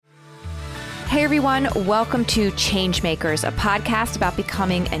Hey everyone, welcome to Changemakers, a podcast about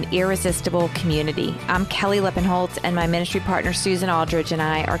becoming an irresistible community. I'm Kelly Lippenholtz, and my ministry partner Susan Aldridge and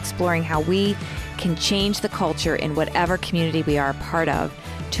I are exploring how we can change the culture in whatever community we are a part of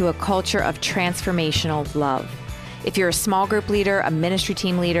to a culture of transformational love. If you're a small group leader, a ministry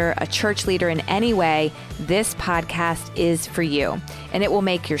team leader, a church leader in any way, this podcast is for you. And it will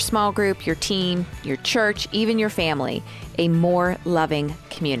make your small group, your team, your church, even your family, a more loving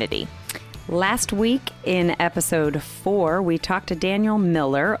community. Last week in episode 4, we talked to Daniel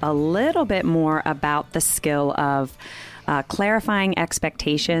Miller a little bit more about the skill of clarifying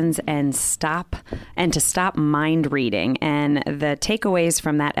expectations and to stop mind reading. And the takeaways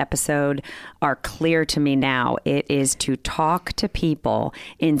from that episode are clear to me now. It is to talk to people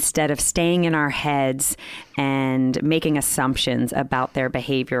instead of staying in our heads and making assumptions about their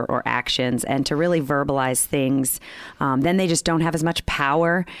behavior or actions, and to really verbalize things. Then they just don't have as much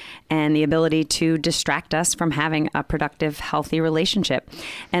power and the ability to distract us from having a productive, healthy relationship.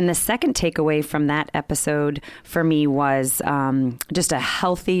 And the second takeaway from that episode for me was just a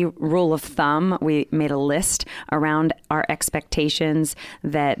healthy rule of thumb. We made a list around our expectations,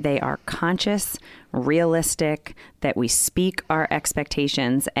 that they are conscious, realistic, that we speak our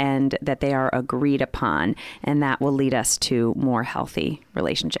expectations, and that they are agreed upon. And that will lead us to more healthy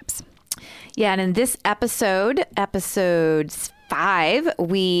relationships. Yeah, and in this episode 5,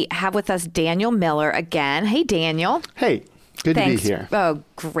 we have with us Daniel Miller again. Hey, Daniel. Hey. Good Thanks. to be here. Oh,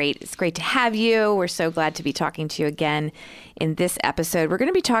 great. It's great to have you. We're so glad to be talking to you again in this episode. We're going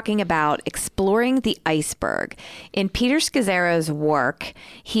to be talking about exploring the iceberg. In Peter Scazzero's work,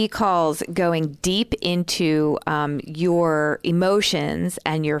 he calls going deep into your emotions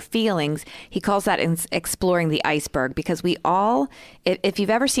and your feelings, he calls that exploring the iceberg, because we all, if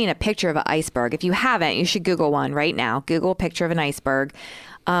you've ever seen a picture of an iceberg, if you haven't, you should Google one right now. Google a picture of an iceberg.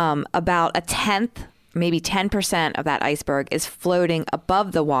 About a tenth, maybe 10% of that iceberg is floating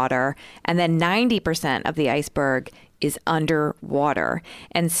above the water, and then 90% of the iceberg is underwater.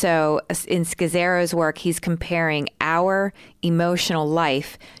 And so in Scazzero's work, he's comparing our emotional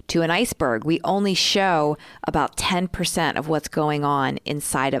life to an iceberg. We only show about 10% of what's going on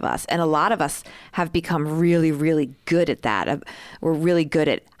inside of us. And a lot of us have become really, really good at that. We're really good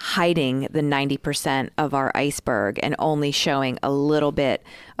at hiding the 90% of our iceberg and only showing a little bit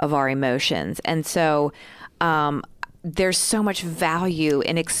of our emotions. And so, there's so much value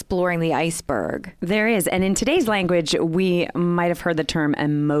in exploring the iceberg. There is. And in today's language, we might have heard the term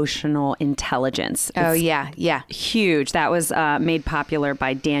emotional intelligence. Oh, yeah. Huge. That was made popular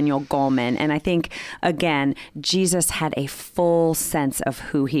by Daniel Goleman. And I think, again, Jesus had a full sense of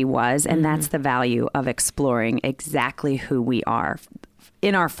who he was. And that's the value of exploring exactly who we are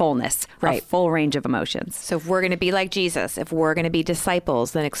in our fullness, right? A full range of emotions. So if we're going to be like Jesus, if we're going to be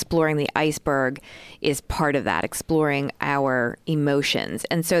disciples, then exploring the iceberg is part of that, exploring our emotions.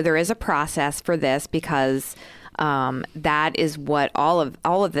 And so there is a process for this, because that is what all of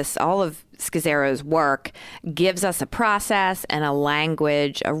Scazzero's work gives us, a process and a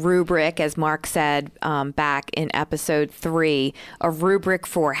language, a rubric, as Mark said back in episode 3, a rubric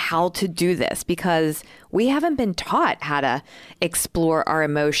for how to do this, because we haven't been taught how to explore our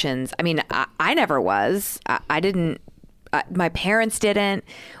emotions. I mean, I never was. I didn't. My parents didn't.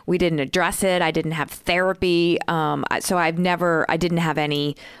 We didn't address it. I didn't have therapy. So I didn't have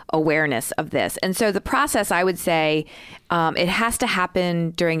any awareness of this. And so the process, I would say, it has to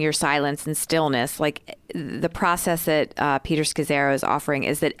happen during your silence and stillness. Like the process that Peter Scazzero is offering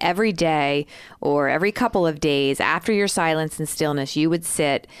is that every day or every couple of days after your silence and stillness, you would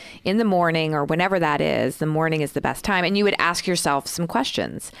sit in the morning, or whenever that is, the morning is the best time, and you would ask yourself some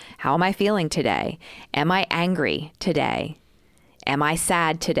questions. How am I feeling today? Am I angry today? Am I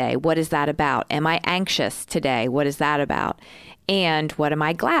sad today? What is that about? Am I anxious today? What is that about? And what am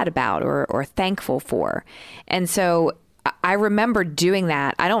I glad about or thankful for? And so I remember doing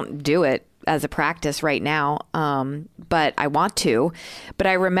that. I don't do it as a practice right now, but I want to. But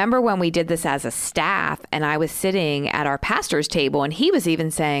I remember when we did this as a staff, and I was sitting at our pastor's table, and he was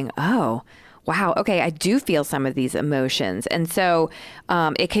even saying, oh, wow, okay, I do feel some of these emotions. And so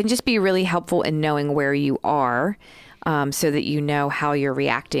it can just be really helpful in knowing where you are, so that you know how you're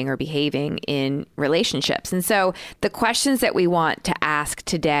reacting or behaving in relationships. And so the questions that we want to ask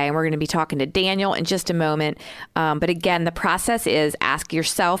today, and we're going to be talking to Daniel in just a moment, but again, the process is ask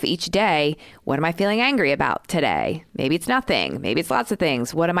yourself each day, what am I feeling angry about today? Maybe it's nothing. Maybe it's lots of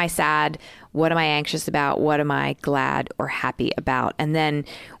things. What am I sad? What am I anxious about? What am I glad or happy about? And then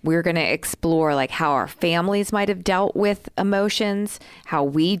we're going to explore like how our families might have dealt with emotions, how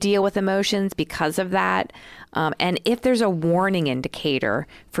we deal with emotions because of that. And if there's a warning indicator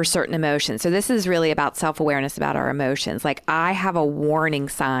for certain emotions. So this is really about self-awareness about our emotions. Like I have a warning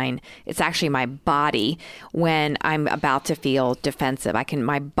sign. It's actually my body when I'm about to feel defensive.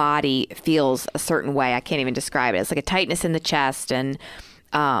 My body feels a certain way. I can't even describe it. It's like a tightness in the chest and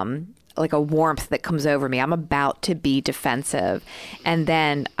like a warmth that comes over me. I'm about to be defensive. And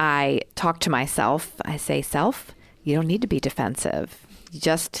then I talk to myself. I say, self, you don't need to be defensive.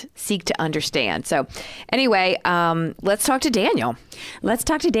 Just seek to understand. So anyway, let's talk to Daniel. Let's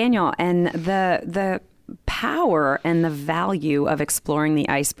talk to Daniel and the power and the value of exploring the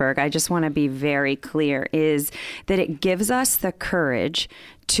iceberg. I just want to be very clear is that it gives us the courage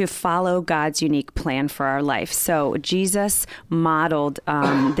to follow God's unique plan for our life. So Jesus modeled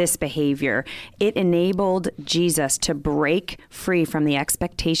this behavior. It enabled Jesus to break free from the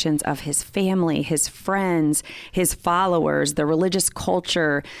expectations of his family, his friends, his followers, the religious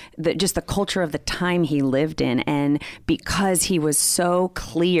culture, just the culture of the time he lived in. And because he was so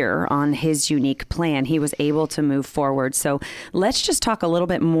clear on his unique plan, he was able to move forward. So let's just talk a little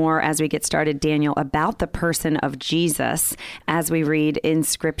bit more as we get started, Daniel, about the person of Jesus as we read in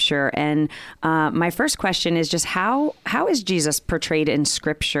Scripture. And my first question is just how is Jesus portrayed in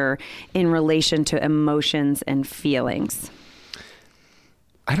Scripture in relation to emotions and feelings?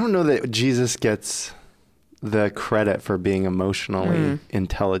 I don't know that Jesus gets the credit for being emotionally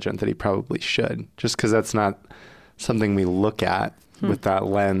intelligent that he probably should, just because that's not something we look at with that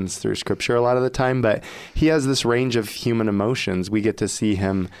lens through Scripture a lot of the time. But he has this range of human emotions. We get to see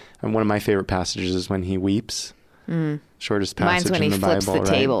him, and one of my favorite passages is when he weeps. Shortest passage Mine's when in he the flips Bible,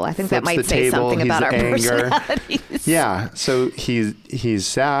 the right? table. I think Flips that might the say table, something about our anger. personalities. Yeah. So he's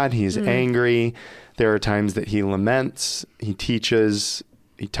sad. He's angry. There are times that he laments. He teaches.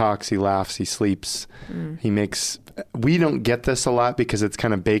 He talks. He laughs. He sleeps. We don't get this a lot because it's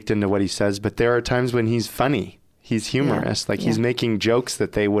kind of baked into what he says. But there are times when he's funny. He's humorous. He's making jokes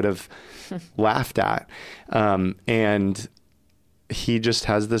that they would have laughed at. And he just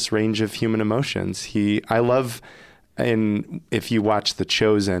has this range of human emotions. I love, and if you watch The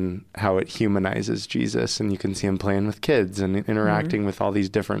Chosen, how it humanizes Jesus, and you can see him playing with kids and interacting with all these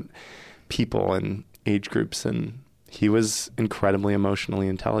different people and age groups. And he was incredibly emotionally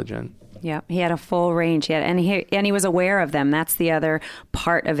intelligent. Yeah, he had a full range. And he was aware of them. That's the other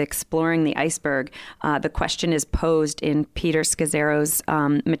part of exploring the iceberg. The question is posed in Peter Scazzero's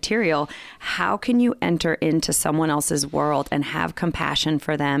material. How can you enter into someone else's world and have compassion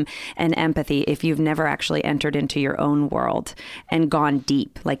for them and empathy if you've never actually entered into your own world and gone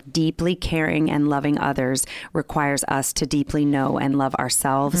deep? Like deeply caring and loving others requires us to deeply know and love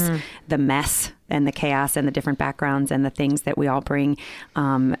ourselves, the mess and the chaos and the different backgrounds and the things that we all bring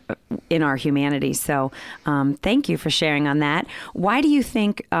in our humanity. So thank you for sharing on that. Why do you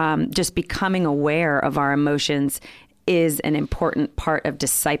think just becoming aware of our emotions is an important part of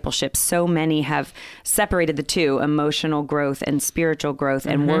discipleship? So many have separated the two, emotional growth and spiritual growth,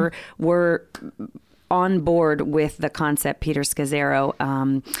 and we're on board with the concept Peter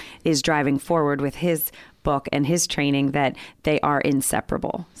Scazzero is driving forward with his book and his training, that they are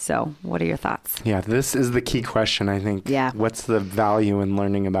inseparable. So what are your thoughts? Yeah, this is the key question, I think. Yeah. What's the value in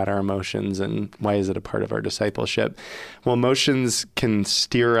learning about our emotions, and why is it a part of our discipleship? Well, emotions can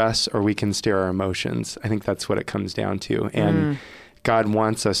steer us, or we can steer our emotions. I think that's what it comes down to. And God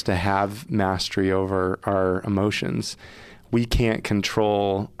wants us to have mastery over our emotions. We can't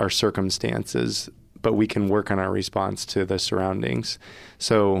control our circumstances, but we can work on our response to the surroundings.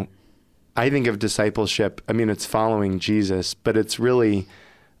 So I think of discipleship, it's following Jesus, but it's really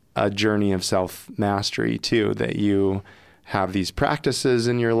a journey of self-mastery too, that you have these practices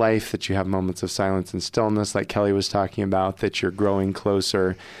in your life, that you have moments of silence and stillness, like Kelly was talking about, that you're growing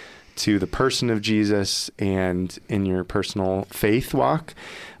closer to the person of Jesus and in your personal faith walk.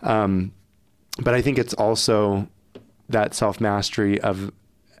 But I think it's also that self-mastery of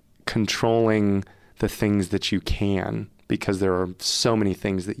controlling the things that you can, because there are so many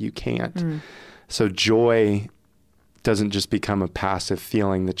things that you can't. So joy doesn't just become a passive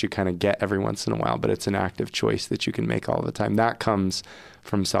feeling that you kind of get every once in a while, but it's an active choice that you can make all the time. That comes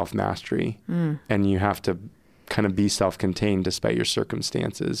from self-mastery. And you have to kind of be self-contained despite your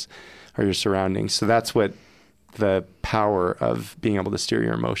circumstances or your surroundings. So that's what the power of being able to steer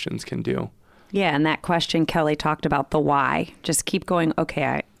your emotions can do. Yeah, and that question, Kelly talked about the why. Just keep going,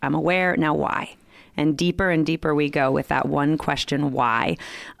 okay, I'm aware, now why? and deeper we go with that one question, why?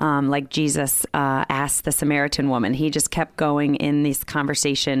 Like Jesus asked the Samaritan woman. He just kept going in this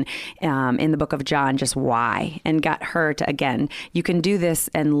conversation in the book of John, just why, and got her to, again, you can do this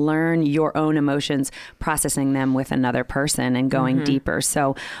and learn your own emotions, processing them with another person and going deeper.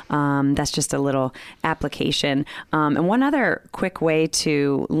 So that's just a little application. And one other quick way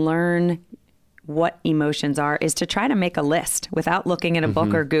to learn what emotions are is to try to make a list without looking at a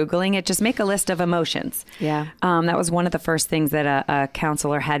book or Googling it. Just make a list of emotions. Yeah. That was one of the first things that a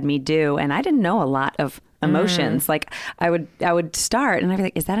counselor had me do. And I didn't know a lot of emotions. Like I would start and I'd be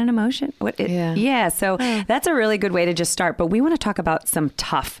like, is that an emotion? Yeah. So that's a really good way to just start. But we want to talk about some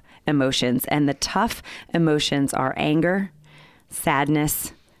tough emotions. And the tough emotions are anger,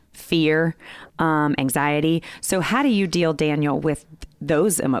 sadness, fear, anxiety. So how do you deal, Daniel, with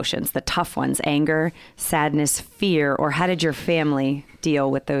those emotions, the tough ones, anger, sadness, fear, or how did your family deal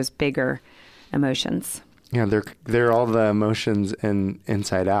with those bigger emotions? Yeah, they're all the emotions in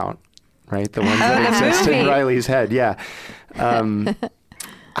Inside Out, right? The ones that exist in Riley's head. Yeah.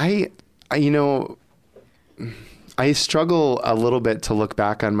 I struggle a little bit to look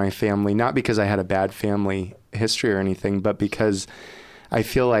back on my family, not because I had a bad family history or anything, but because I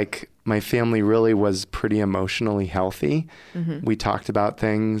feel like my family really was pretty emotionally healthy. We talked about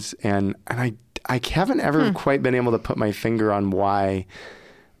things, and I haven't ever quite been able to put my finger on why.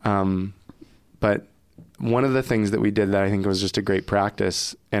 But one of the things that we did that I think was just a great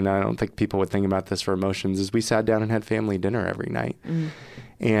practice, and I don't think people would think about this for emotions, is we sat down and had family dinner every night.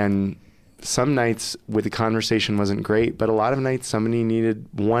 And some nights the conversation wasn't great, but a lot of nights somebody needed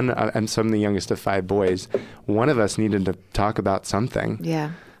I'm the youngest of 5 boys. One of us needed to talk about something.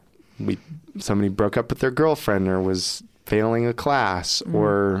 Yeah. Somebody broke up with their girlfriend or was failing a class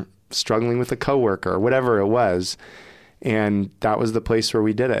or struggling with a coworker or whatever it was. And that was the place where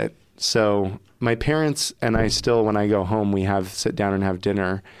we did it. So my parents and I still, when I go home, we sit down and have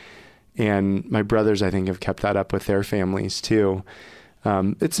dinner. And my brothers, I think, have kept that up with their families too.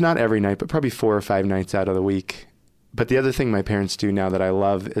 It's not every night, but probably 4 or 5 nights out of the week. But the other thing my parents do now that I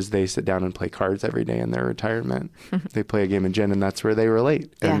love is they sit down and play cards every day in their retirement. They play a game of gin, and that's where they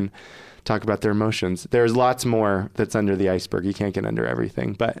relate and talk about their emotions. There's lots more that's under the iceberg. You can't get under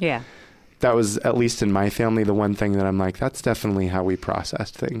everything. But that was, at least in my family, the one thing that I'm like, that's definitely how we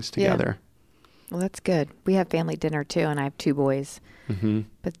processed things together. Yeah. Well, that's good. We have family dinner too, and I have 2 boys.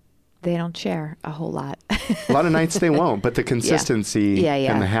 But they don't share a whole lot. A lot of nights they won't, but the consistency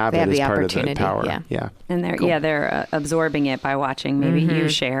and the habit is part of the power. Yeah. And they're absorbing it by watching. Maybe you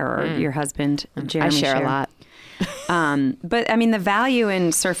share or your husband, Jeremy, I share a lot. But I mean, the value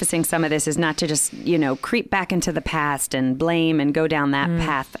in surfacing some of this is not to just, creep back into the past and blame and go down that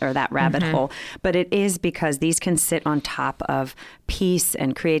path or that rabbit hole. But it is because these can sit on top of peace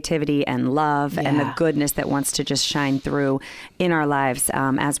and creativity and love and the goodness that wants to just shine through in our lives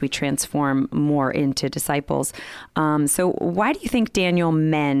as we transform more into disciples. So why do you think, Daniel,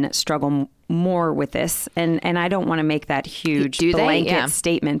 men struggle more with this? And I don't want to make that huge blanket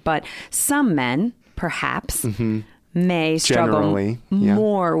statement, but some men perhaps may struggle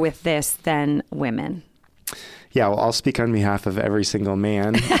more with this than women. Yeah, well, I'll speak on behalf of every single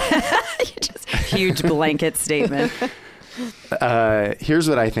man. Just huge blanket statement. Here's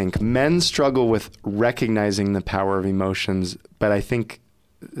what I think. Men struggle with recognizing the power of emotions, but I think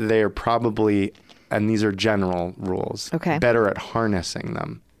they are probably, and these are general rules, better at harnessing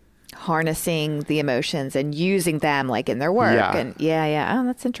them. Harnessing the emotions and using them like in their work. And oh,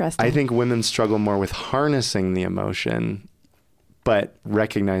 that's interesting. I think women struggle more with harnessing the emotion, but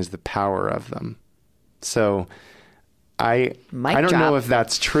recognize the power of them. So I don't know if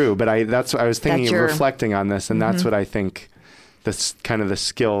that's true, but I was thinking of reflecting on this, and that's what I think this kind of the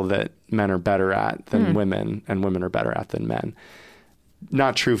skill that men are better at than women, and women are better at than men.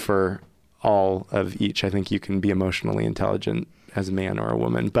 Not true for all of each. I think you can be emotionally intelligent as a man or a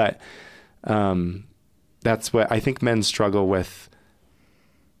woman, but that's what I think men struggle with,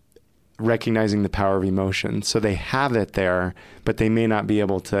 recognizing the power of emotion. So they have it there, but they may not be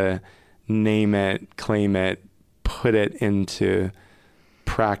able to name it, claim it, put it into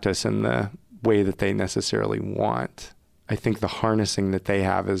practice in the way that they necessarily want. I think the harnessing that they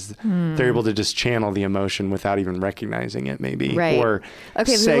have is they're able to just channel the emotion without even recognizing it, maybe, or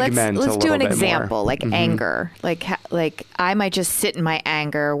segment let's a do little an bit example, more. like anger. Like I might just sit in my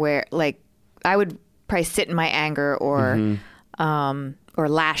anger, where like I would probably sit in my anger or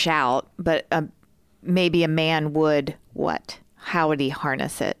lash out, but maybe a man would what? How would he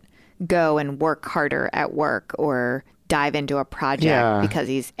harness it? Go and work harder at work or dive into a project because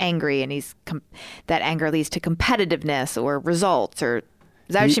he's angry and that anger leads to competitiveness or results or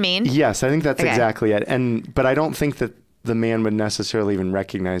Is that what you mean? Yes, I think that's Okay. exactly it. But I don't think that the man would necessarily even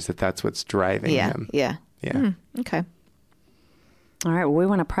recognize that that's what's driving him. Yeah. Okay. All right. Well, we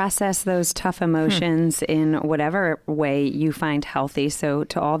want to process those tough emotions in whatever way you find healthy. So,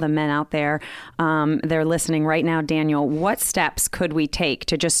 to all the men out there, they're listening right now, Daniel, what steps could we take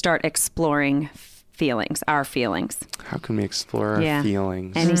to just start exploring our feelings? How can we explore our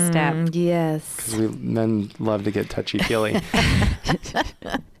feelings? Any step. Yes. Because men love to get touchy-feely.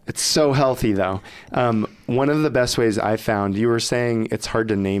 It's so healthy, though. One of the best ways I found, you were saying it's hard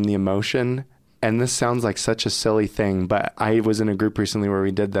to name the emotion. And this sounds like such a silly thing, but I was in a group recently where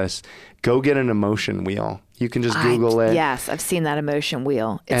we did this. Go get an emotion wheel. You can just Google it. Yes, I've seen that emotion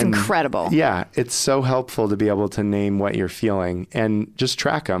wheel. It's incredible. Yeah, it's so helpful to be able to name what you're feeling and just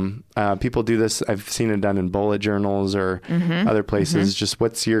track them. People do this. I've seen it done in bullet journals or other places. Just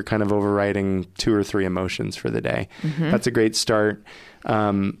what's your kind of overriding 2 or 3 emotions for the day. That's a great start.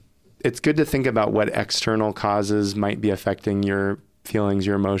 It's good to think about what external causes might be affecting your feelings,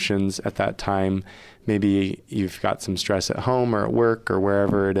 your emotions at that time. Maybe you've got some stress at home or at work or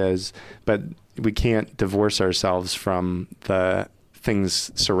wherever it is, but we can't divorce ourselves from the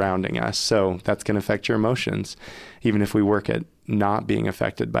things surrounding us. So that's going to affect your emotions, even if we work at not being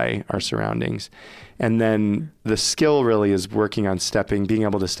affected by our surroundings. And then the skill really is working on being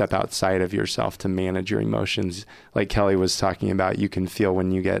able to step outside of yourself to manage your emotions. Like Kelly was talking about, you can feel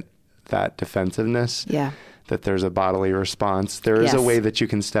when you get that defensiveness. Yeah. That there's a bodily response. There is a way that you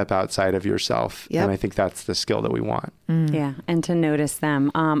can step outside of yourself. Yep. And I think that's the skill that we want. Yeah, and to notice them.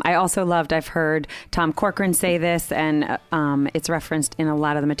 I also I've heard Tom Corcoran say this, and it's referenced in a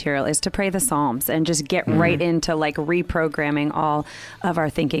lot of the material, is to pray the Psalms and just get right into like reprogramming all of our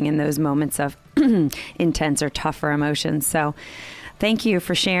thinking in those moments of intense or tougher emotions. So thank you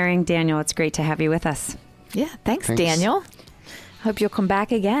for sharing, Daniel. It's great to have you with us. Yeah, thanks. Daniel. Hope you'll come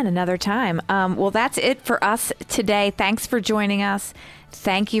back again another time. Well, that's it for us today. Thanks for joining us.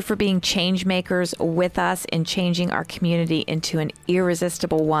 Thank you for being change makers with us in changing our community into an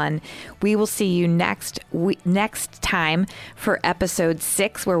irresistible one. We will see you next time for episode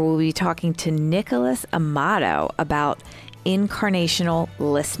 6, where we'll be talking to Nicholas Amato about incarnational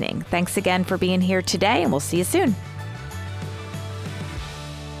listening. Thanks again for being here today, and we'll see you soon.